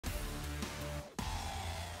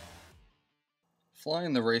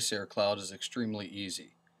Flying the RaceAir Cloud is extremely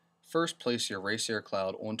easy. First, place your RaceAir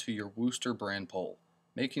Cloud onto your Wooster brand pole,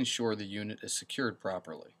 making sure the unit is secured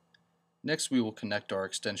properly. Next, we will connect our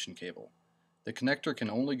extension cable. The connector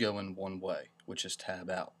can only go in one way, which is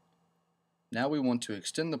tab out. Now we want to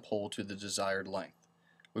extend the pole to the desired length.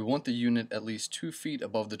 We want the unit at least 2 feet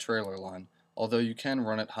above the trailer line, although you can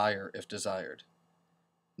run it higher if desired.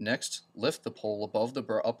 Next, lift the pole above the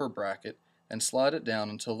upper bracket and slide it down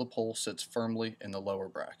until the pole sits firmly in the lower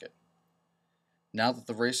bracket. Now that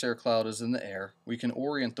the RaceAir Cloud is in the air, we can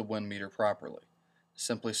orient the wind meter properly.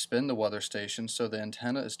 Simply spin the weather station so the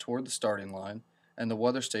antenna is toward the starting line and the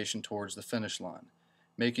weather station towards the finish line,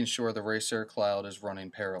 making sure the RaceAir Cloud is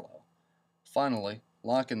running parallel. Finally,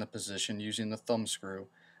 lock in the position using the thumb screw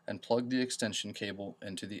and plug the extension cable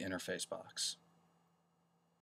into the interface box.